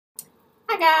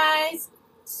Hi guys!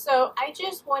 So I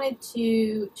just wanted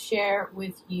to share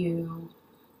with you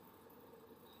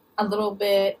a little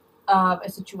bit of a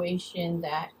situation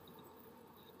that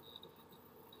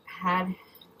had.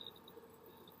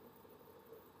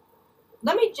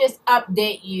 Let me just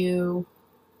update you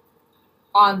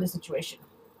on the situation.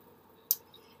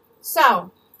 So,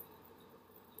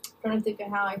 trying to think of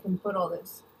how I can put all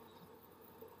this.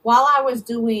 While I was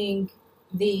doing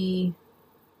the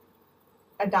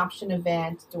adoption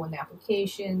event, doing the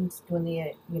applications, doing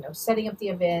the setting up the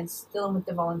events, dealing with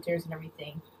the volunteers and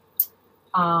everything,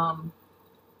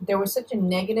 there was such a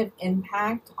negative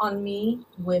impact on me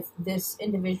with this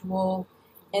individual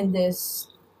and this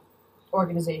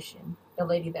organization, the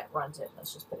lady that runs it.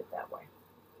 Let's just put it that way.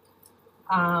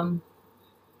 I'm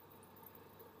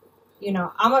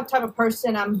a type of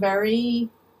person, I'm very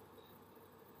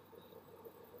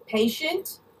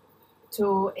patient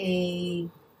to a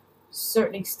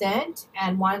certain extent.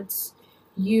 And once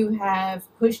you have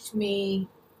pushed me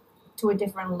to a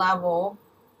different level,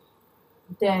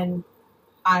 then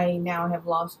I now have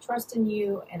lost trust in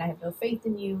you and I have no faith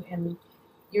in you, and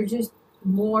you're just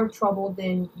more trouble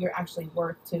than you're actually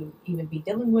worth to even be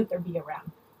dealing with or be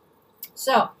around.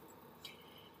 So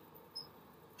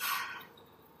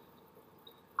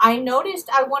I noticed,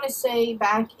 I want to say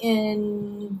back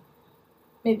in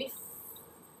maybe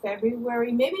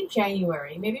February, maybe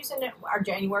January, maybe it was in our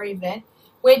January event,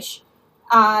 which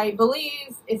I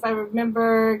believe, if I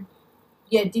remember,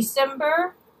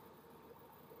 December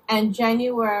and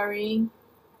January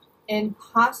and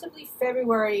possibly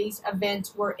February's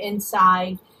events were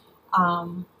inside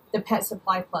the Pet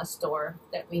Supply Plus store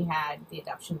that we had the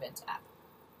adoption events at.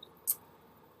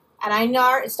 And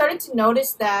I started to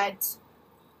notice that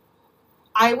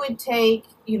I would take,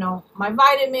 my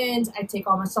vitamins, I take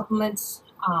all my supplements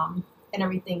and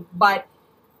everything. But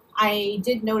I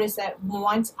did notice that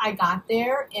once I got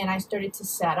there and I started to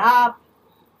set up,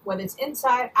 whether it's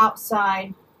inside,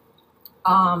 outside,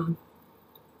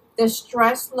 the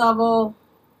stress level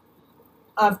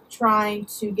of trying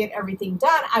to get everything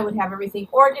done, I would have everything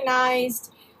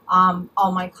organized,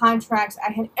 all my contracts,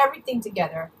 I had everything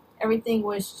together. Everything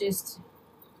was just,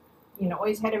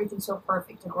 always had everything so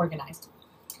perfect and organized.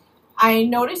 I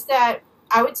noticed that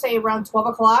I would say around 12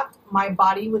 o'clock, my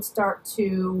body would start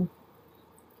to,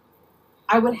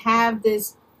 I would have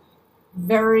this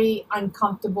very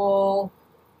uncomfortable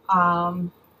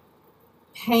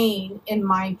pain in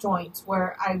my joints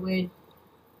where I would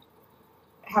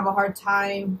have a hard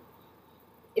time,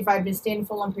 if I've been standing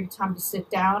for a long period of time, to sit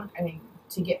down,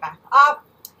 to get back up,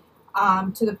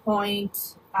 to the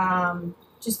point,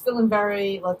 just feeling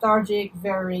very lethargic,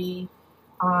 very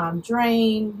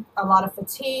drained, a lot of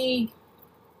fatigue.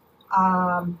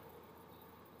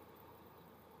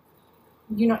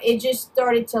 It just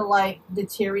started to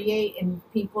deteriorate, and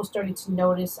people started to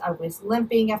notice I was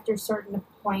limping after a certain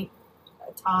point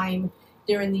time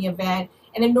during the event.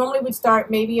 And it normally would start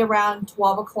maybe around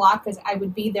 12 o'clock because I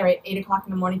would be there at 8 o'clock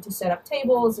in the morning to set up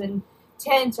tables and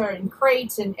tents and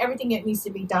crates and everything that needs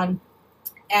to be done.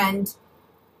 And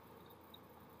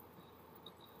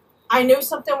I knew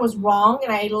something was wrong,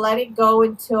 and I let it go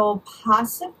until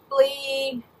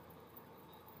possibly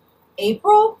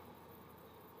April.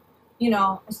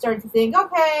 I started to think,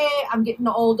 okay, I'm getting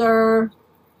older,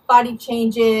 body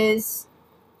changes,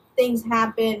 things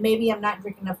happen. Maybe I'm not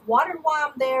drinking enough water while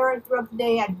I'm there throughout the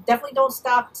day. I definitely don't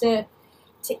stop to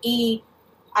eat.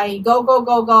 I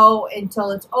go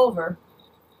until it's over.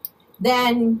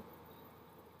 Then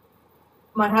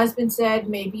my husband said,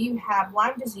 maybe you have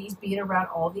Lyme disease being around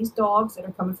all these dogs that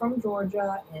are coming from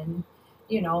Georgia, and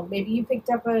maybe you picked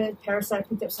up a parasite,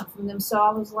 picked up something from them. So I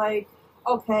was like,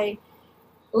 okay,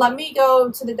 let me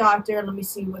go to the doctor and let me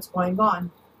see what's going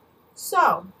on.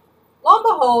 So lo and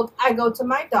behold, I go to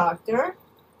my doctor,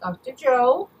 Dr.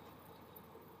 Joe,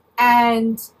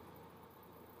 and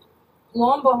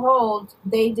lo and behold,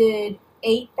 they did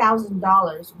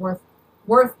 $8,000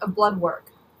 worth of blood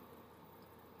work.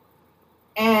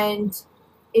 And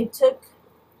it took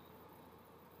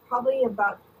probably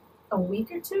about a week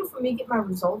or two for me to get my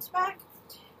results back.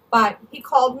 But he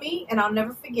called me, and I'll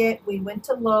never forget, we went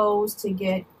to Lowe's to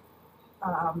get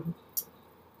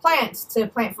plants to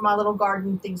plant for my little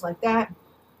garden, things like that.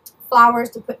 Flowers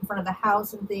to put in front of the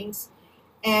house and things.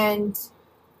 And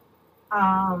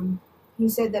he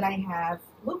said that I have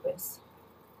lupus.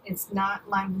 It's not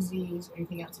Lyme disease or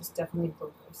anything else. It's definitely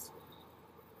lupus.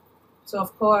 So,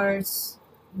 of course,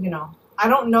 I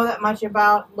don't know that much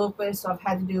about lupus, so I've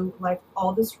had to do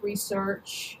all this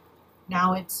research.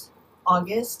 Now it's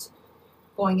August,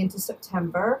 going into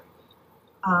September.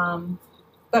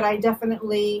 But I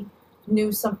definitely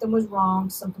knew something was wrong,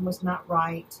 something was not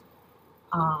right.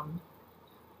 And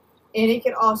it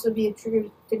could also be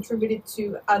contributed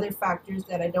to other factors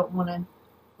that I don't want to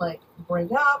like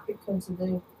bring up because of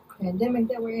the pandemic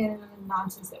that we're in and the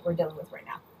nonsense that we're dealing with right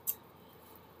now.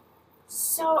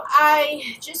 So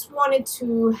I just wanted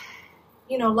to,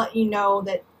 let you know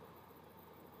that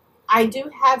I do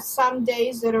have some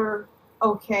days that are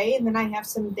okay, and then I have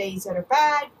some days that are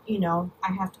bad.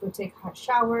 I have to go take hot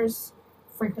showers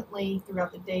frequently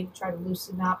throughout the day to try to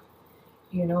loosen up,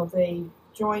 the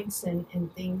joints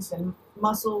and things and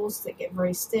muscles that get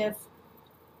very stiff.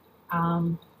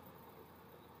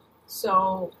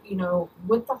 So,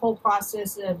 with the whole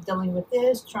process of dealing with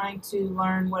this, trying to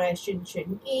learn what I should and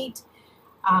shouldn't eat,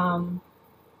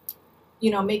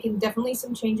 making definitely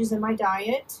some changes in my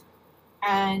diet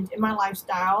and in my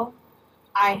lifestyle.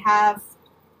 I have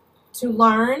to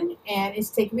learn, and it's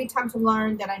taken me time to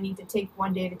learn that I need to take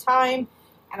one day at a time,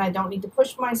 and I don't need to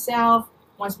push myself.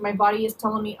 Once my body is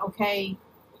telling me, okay,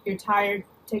 you're tired,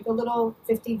 take a little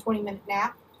 15-20 minute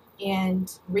nap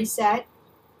and reset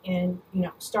and,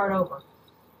 start over.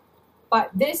 But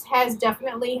this has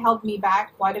definitely held me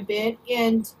back quite a bit.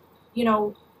 And,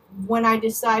 when I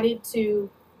decided to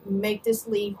make this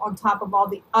leave on top of all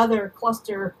the other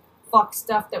cluster fuck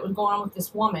stuff that was going on with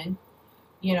this woman,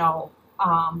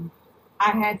 I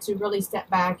had to really step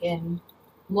back and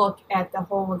look at the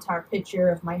whole entire picture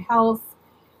of my health,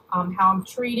 how I'm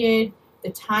treated,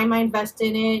 the time I invest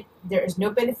in it. There is no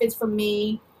benefits for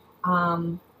me.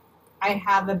 I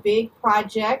have a big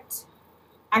project,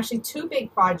 actually 2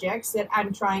 big projects that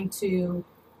I'm trying to,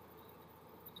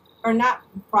 or not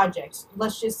projects,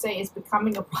 let's just say it's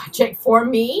becoming a project for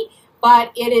me,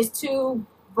 but it is 2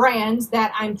 brands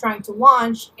that I'm trying to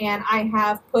launch, and I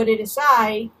have put it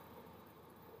aside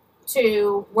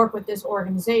to work with this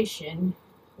organization,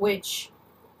 which,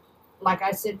 like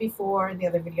I said before in the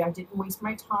other video, I didn't waste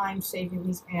my time saving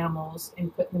these animals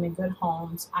and putting them in good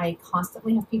homes. I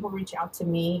constantly have people reach out to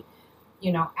me,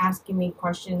 asking me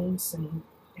questions and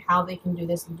how they can do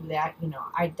this and do that.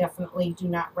 I definitely do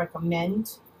not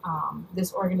recommend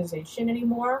this organization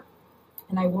anymore,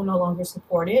 and I will no longer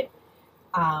support it.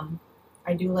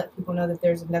 I do let people know that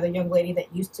there's another young lady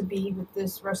that used to be with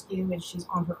this rescue, and she's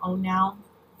on her own now.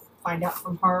 Find out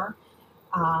from her.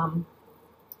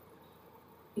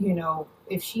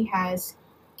 If she has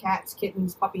cats,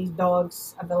 kittens, puppies,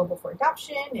 dogs available for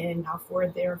adoption, and I'll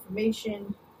forward their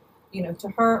information, to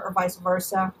her or vice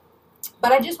versa.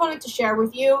 But I just wanted to share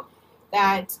with you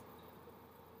that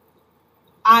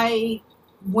I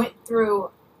went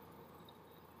through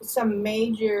some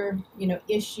major,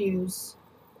 issues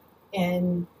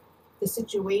in the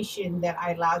situation that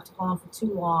I allowed to go on for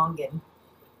too long and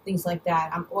things like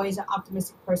that. I'm always an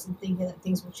optimistic person, thinking that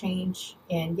things will change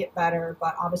and get better,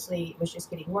 but obviously it was just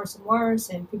getting worse and worse,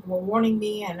 and people were warning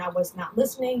me and I was not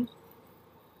listening.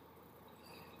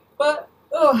 But,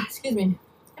 excuse me,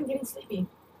 I'm getting sleepy.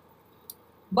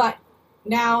 But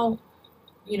now,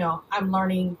 I'm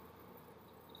learning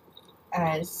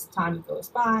as time goes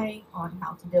by on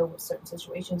how to deal with certain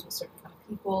situations with certain kind of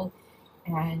people,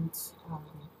 and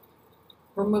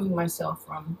removing myself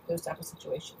from those type of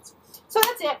situations. So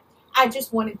that's it. I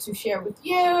just wanted to share with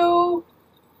you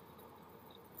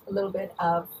a little bit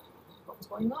of what was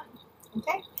going on.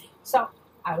 Okay? So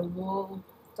I will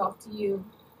talk to you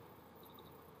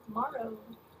tomorrow.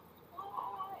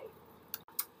 Bye.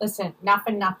 Listen, not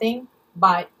for nothing,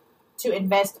 but to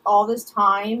invest all this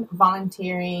time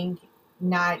volunteering,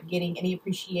 not getting any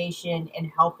appreciation,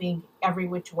 and helping every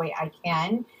which way I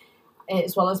can,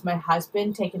 as well as my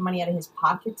husband taking money out of his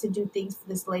pocket to do things for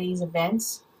this lady's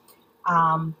events,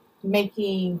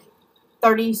 making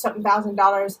 $30-something thousand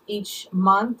each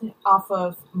month off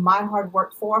of my hard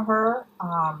work for her.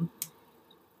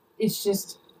 It's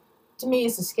just, to me,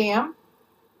 it's a scam.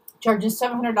 Charging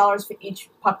 $700 for each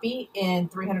puppy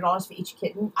and $300 for each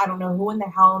kitten. I don't know who in the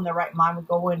hell in their right mind would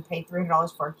go and pay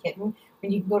 $300 for a kitten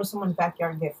when you can go to someone's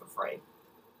backyard and get it for free.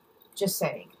 Just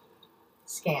saying.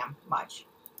 Scam much.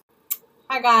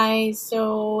 Hi guys,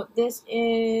 so this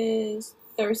is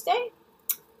Thursday.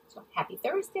 So happy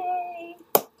Thursday.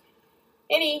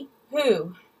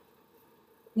 Anywho,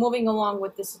 moving along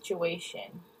with the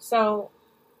situation. So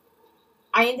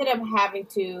I ended up having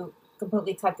to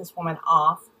completely cut this woman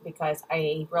off because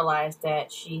I realized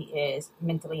that she is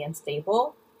mentally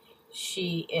unstable.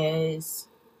 She is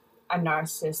a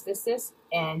narcissist,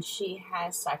 and she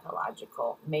has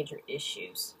psychological major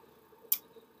issues.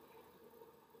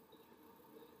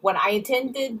 When I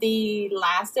attended the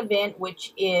last event,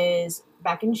 which is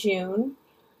back in June,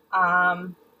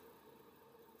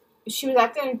 she was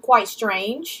acting quite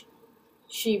strange.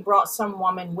 she brought some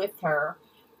woman with her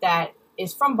that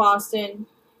is from Boston,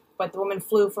 but the woman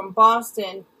flew from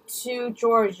Boston to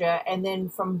Georgia, and then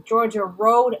from Georgia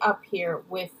rode up here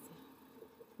with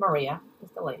Maria,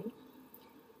 with the lady.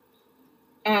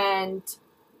 And,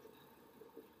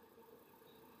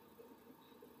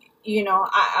 you know,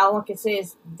 all I can say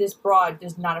is this broad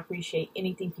does not appreciate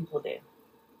anything people do.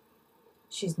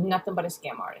 She's nothing but a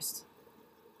scam artist.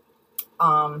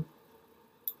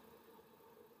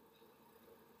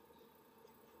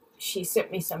 She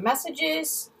sent me some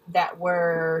messages that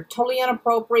were totally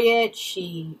inappropriate.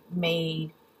 She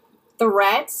made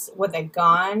threats with a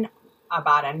gun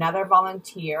about another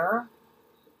volunteer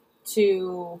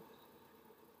to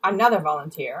another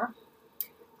volunteer,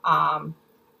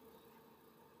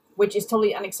 which is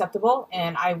totally unacceptable,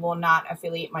 and I will not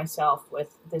affiliate myself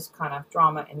with this kind of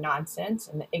drama and nonsense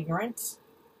and the ignorance.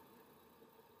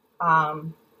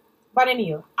 But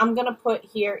anyway, I'm going to put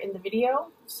here in the video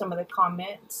some of the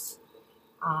comments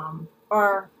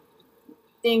or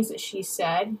things that she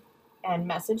said and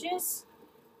messages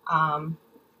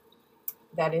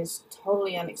that is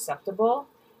totally unacceptable.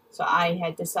 So I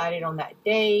had decided on that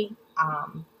day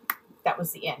that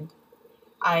was the end.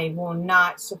 I will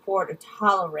not support or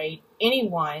tolerate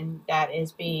anyone that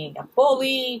is being a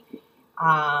bully,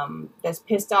 that's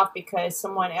pissed off because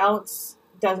someone else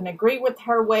doesn't agree with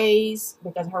her ways,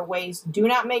 because her ways do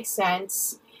not make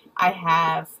sense. I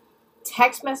have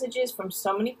text messages from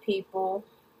so many people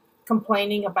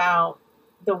complaining about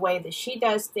the way that she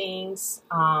does things,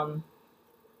 down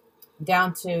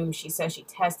to she says she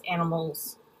tests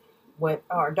animals with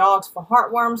our dogs for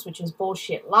heartworms, which is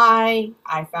bullshit lie.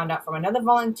 I found out from another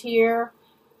volunteer.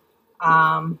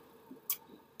 And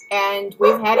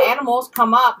we've had animals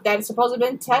come up that is supposed to have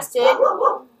been tested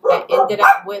that ended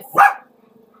up with.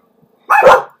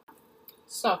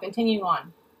 So, continuing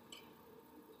on.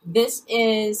 This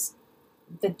is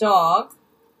the dog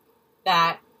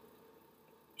that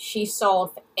she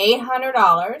sold for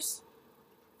 $800,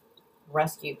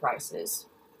 rescue prices.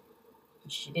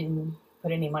 She didn't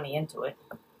put any money into it,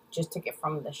 just took it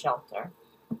from the shelter.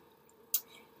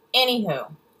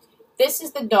 Anywho, this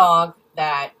is the dog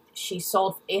that she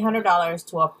sold for $800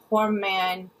 to a poor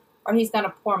man, or he's not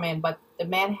a poor man, but the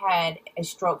man had a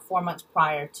stroke 4 months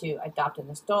prior to adopting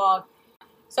this dog.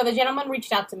 So the gentleman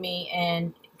reached out to me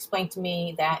and explained to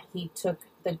me that he took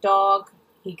the dog.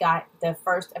 He got the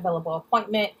first available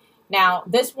appointment. Now,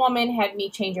 this woman had me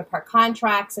change up her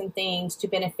contracts and things to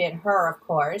benefit her, of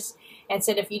course, and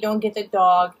said if you don't get the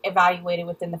dog evaluated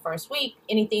within the first week,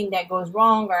 anything that goes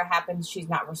wrong or happens, she's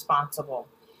not responsible.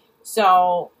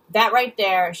 So that right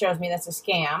there shows me that's a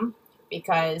scam,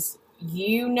 because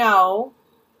you know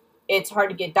it's hard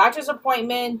to get doctor's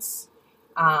appointments.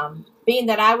 Being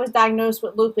that I was diagnosed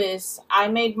with lupus, I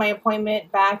made my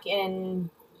appointment back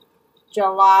in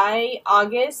July,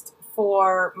 August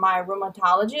for my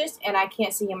rheumatologist, and I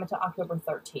can't see him until October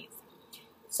 13th.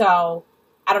 So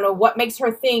I don't know what makes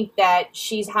her think that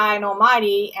she's high and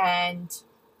almighty and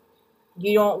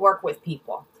you don't work with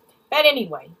people. But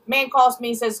anyway, man calls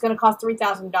me, says it's going to cost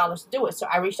 $3,000 to do it. So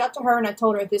I reached out to her and I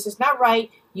told her, this is not right.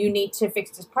 You need to fix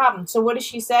this problem. So what does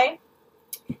she say?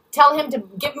 Tell him to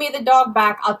give me the dog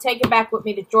back. I'll take it back with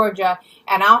me to Georgia,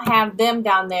 and I'll have them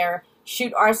down there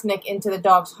shoot arsenic into the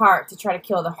dog's heart to try to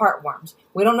kill the heartworms.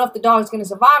 We don't know if the dog's going to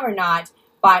survive or not,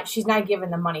 but she's not giving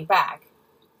the money back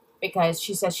because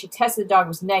she says she tested the dog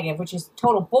was negative, which is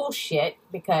total bullshit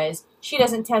because she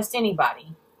doesn't test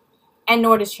anybody, and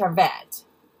nor does her vet.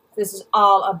 This is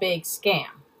all a big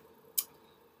scam.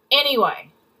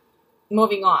 Anyway,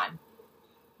 moving on.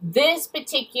 This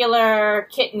particular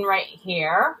kitten right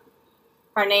here,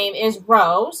 her name is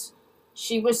Rose.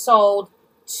 She was sold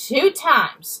 2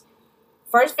 times.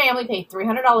 First family paid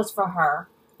 $300 for her.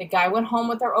 The guy went home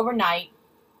with her overnight,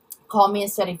 called me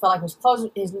and said he felt like his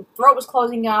throat was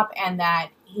closing up and that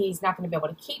he's not going to be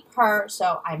able to keep her.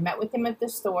 So I met with him at the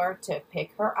store to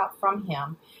pick her up from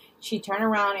him. She turned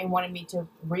around and wanted me to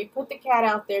re-put the cat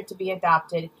out there to be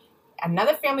adopted.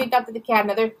 Another family adopted the cat,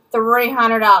 another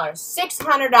 $300,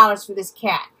 $600 for this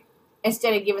cat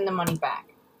instead of giving the money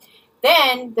back.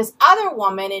 Then this other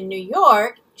woman in New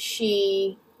York,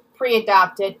 she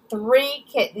pre-adopted 3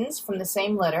 kittens from the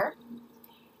same litter,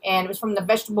 and it was from the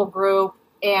vegetable group,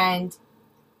 and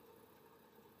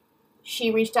she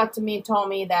reached out to me and told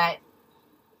me that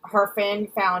her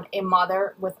friend found a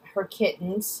mother with her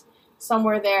kittens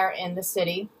somewhere there in the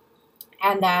city,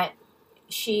 and that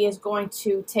she is going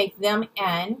to take them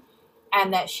in,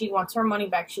 and that she wants her money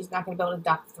back. She's not going to be able to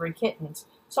adopt the 3 kittens.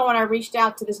 So when I reached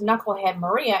out to this knucklehead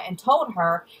Maria and told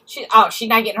her, she's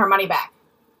not getting her money back.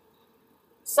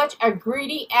 Such a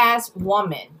greedy ass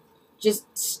woman. just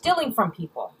stealing from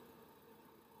people.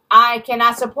 I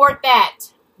cannot support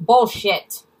that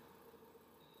bullshit.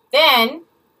 Then,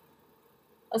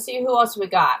 let's see who else we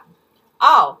got.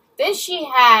 Oh, then she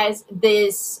has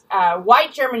this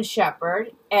white German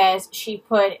Shepherd, as she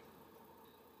put,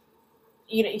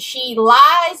 she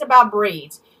lies about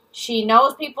breeds. She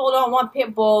knows people don't want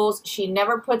pit bulls. She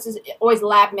never puts, always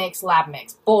lab mix.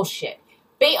 Bullshit.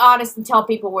 Be honest and tell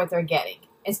people what they're getting.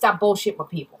 And stop bullshit with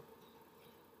people.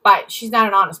 But she's not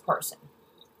an honest person.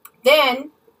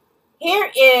 Then,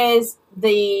 here is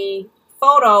the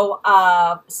photo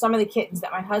of some of the kittens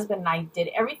that my husband and I did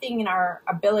everything in our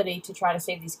ability to try to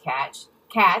save these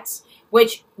cats,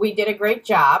 which we did a great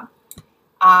job.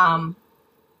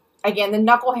 Again, the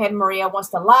knucklehead Maria wants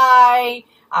to lie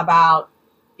about,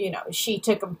 she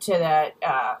took them to the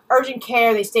urgent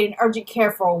care. They stayed in urgent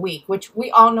care for a week, which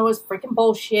we all know is freaking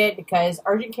bullshit, because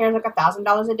urgent care is like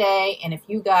 $1,000 a day. And if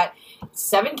you got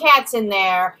 7 cats in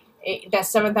there,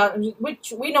 that's $7,000,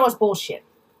 which we know is bullshit.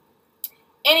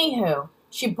 Anywho,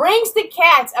 she brings the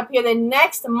cats up here the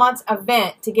next month's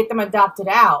event to get them adopted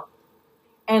out.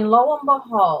 And lo and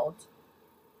behold,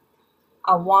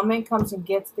 a woman comes and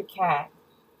gets the cat.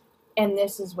 And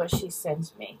this is what she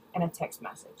sends me in a text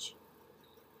message.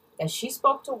 That she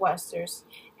spoke to Westers,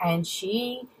 and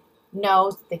she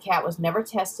knows that the cat was never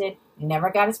tested, never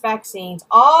got his vaccines,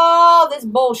 all this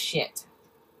bullshit.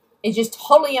 It's just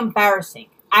totally embarrassing.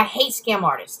 I hate scam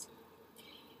artists.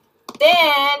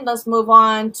 Then, let's move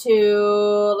on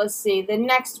to, let's see, the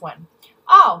next one.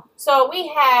 Oh, so we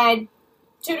had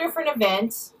 2 different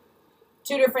events,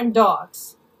 2 different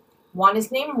dogs. One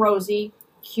is named Rosie,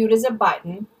 cute as a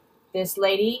button. This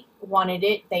lady wanted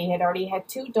it. They had already had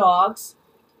 2 dogs.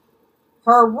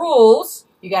 Her rules,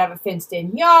 you got to have a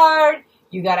fenced-in yard,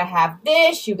 you got to have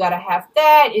this, you got to have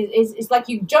that. It's like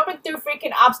you jumping through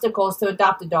freaking obstacles to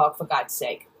adopt a dog, for God's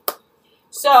sake.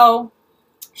 So,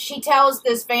 she tells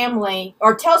this family,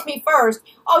 or tells me first,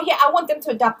 oh yeah, I want them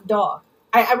to adopt a dog.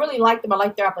 I really like them. I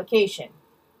like their application.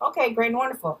 Okay, great and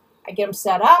wonderful. I get them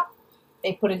set up.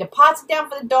 They put a deposit down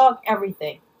for the dog,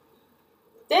 everything.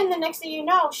 Then the next thing you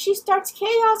know, she starts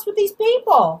chaos with these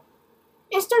people.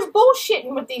 It starts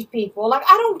bullshitting with these people. Like,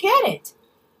 I don't get it.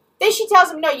 Then she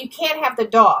tells them, no, you can't have the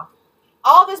dog.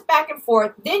 All this back and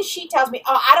forth. Then she tells me,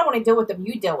 oh, I don't want to deal with them.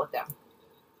 You deal with them.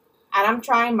 And I'm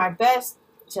trying my best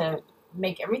to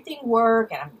make everything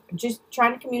work. And I'm just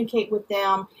trying to communicate with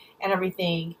them and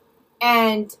everything.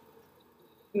 And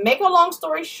make a long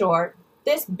story short,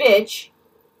 this bitch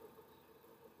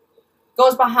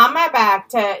goes behind my back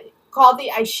to call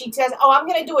she says, oh, I'm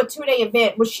going to do a 2-day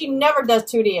event. Well, she never does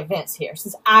 2-day events here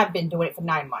since I've been doing it for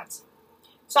 9 months.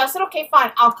 So I said, okay,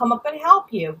 fine. I'll come up and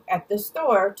help you at the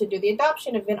store to do the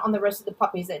adoption event on the rest of the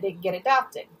puppies that didn't get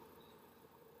adopted.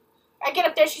 I get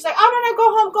up there. She's like, oh,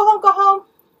 no, go home.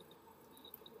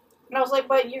 And I was like,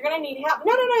 but you're going to need help.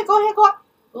 No, go ahead.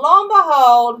 Lo and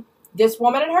behold, this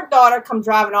woman and her daughter come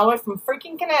driving all the way from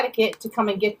freaking Connecticut to come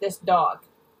and get this dog.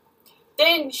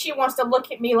 Then she wants to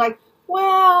look at me like,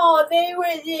 well, they were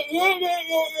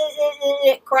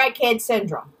crackhead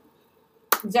syndrome.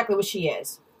 Exactly what she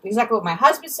is. Exactly what my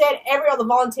husband said. Every other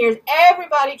volunteers,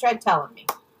 everybody tried telling me.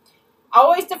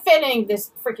 Always defending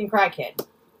this freaking crackhead.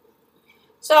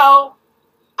 So,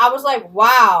 I was like,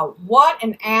 wow, what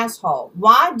an asshole.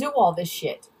 Why do all this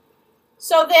shit?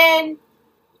 So then,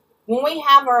 when we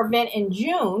have our event in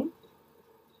June,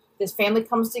 this family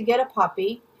comes to get a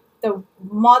puppy. The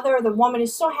woman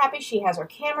is so happy. She has her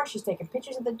camera. She's taking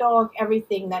pictures of the dog,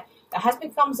 everything. That the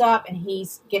husband comes up and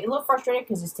he's getting a little frustrated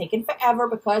because it's taking forever,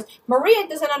 because Maria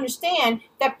doesn't understand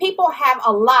that people have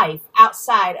a life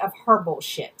outside of her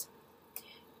bullshit.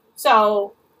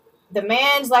 So the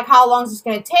man's like, how long is this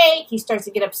going to take? He starts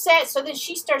to get upset. So then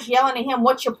she starts yelling at him,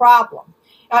 what's your problem?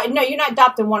 No, you're not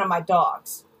adopting one of my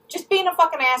dogs. Just being a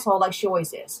fucking asshole like she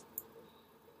always is.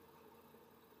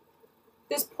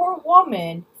 This poor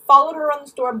woman followed her around the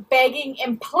store begging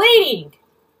and pleading.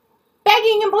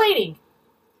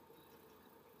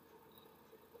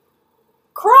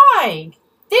 Crying.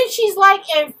 Then she's like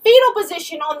in fetal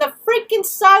position on the freaking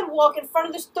sidewalk in front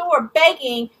of the store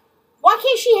begging, why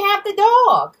can't she have the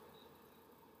dog?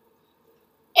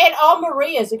 And all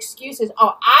Maria's excuses,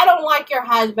 oh, I don't like your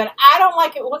husband. I don't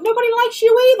like it. Well, nobody likes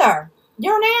you either.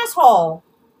 You're an asshole.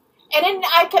 And then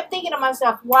I kept thinking to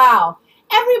myself, wow,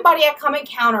 everybody I come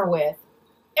encounter with,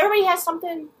 everybody has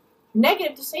something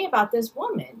negative to say about this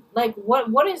woman. Like,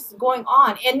 what is going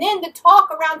on? And then the talk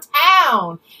around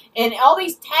town and all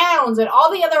these towns and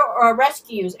all the other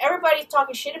rescues, everybody's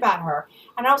talking shit about her.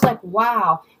 And I was like,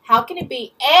 wow, how can it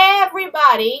be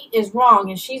everybody is wrong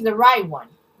and she's the right one?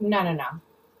 No.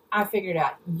 I figured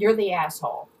out, you're the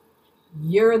asshole.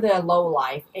 you're the low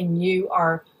life and you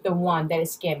are the one that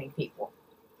is scamming people.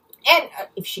 And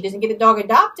if she doesn't get the dog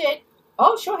adopted,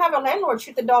 oh, she'll have her landlord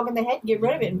shoot the dog in the head, get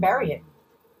rid of it, and bury it.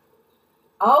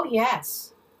 Oh,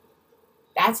 yes.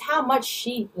 That's how much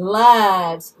she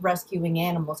loves rescuing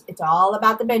animals. It's all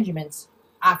about the Benjamins.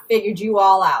 I figured you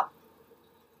all out.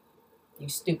 You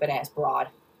stupid ass broad.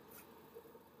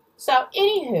 So,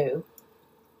 anywho,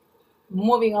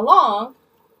 moving along,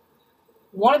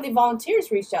 one of the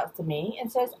volunteers reached out to me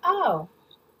and says, oh,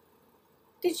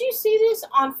 did you see this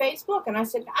on Facebook? And I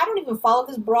said, I don't even follow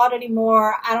this broad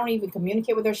anymore. I don't even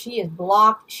communicate with her. She is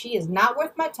blocked. She is not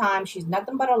worth my time. She's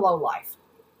nothing but a lowlife.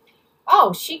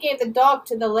 Oh, she gave the dog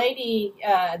to the lady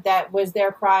that was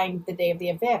there crying the day of the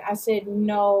event. I said,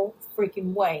 no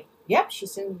freaking way. Yep,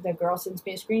 the girl sends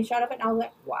me a screenshot of it, and I was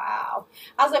like, wow.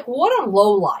 I was like, what a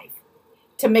lowlife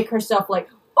to make herself like,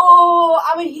 oh,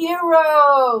 I'm a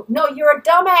hero. No, you're a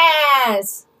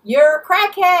dumbass. You're a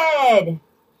crackhead.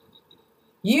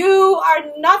 You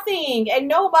are nothing and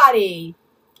nobody.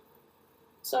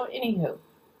 So, anywho,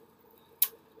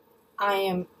 I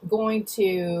am going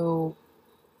to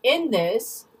end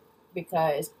this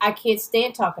because I can't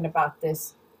stand talking about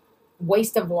this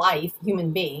waste of life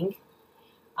human being,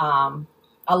 a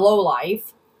low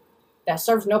life that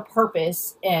serves no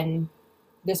purpose in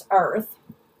this earth,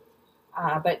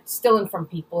 but stealing from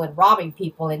people and robbing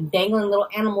people and dangling little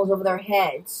animals over their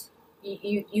heads.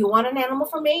 You want an animal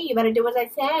from me? You better do as I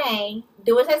say.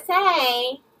 Do as I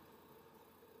say.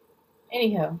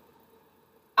 Anywho,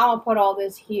 I'm going to put all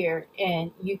this here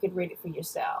and you can read it for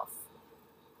yourself.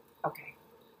 Okay.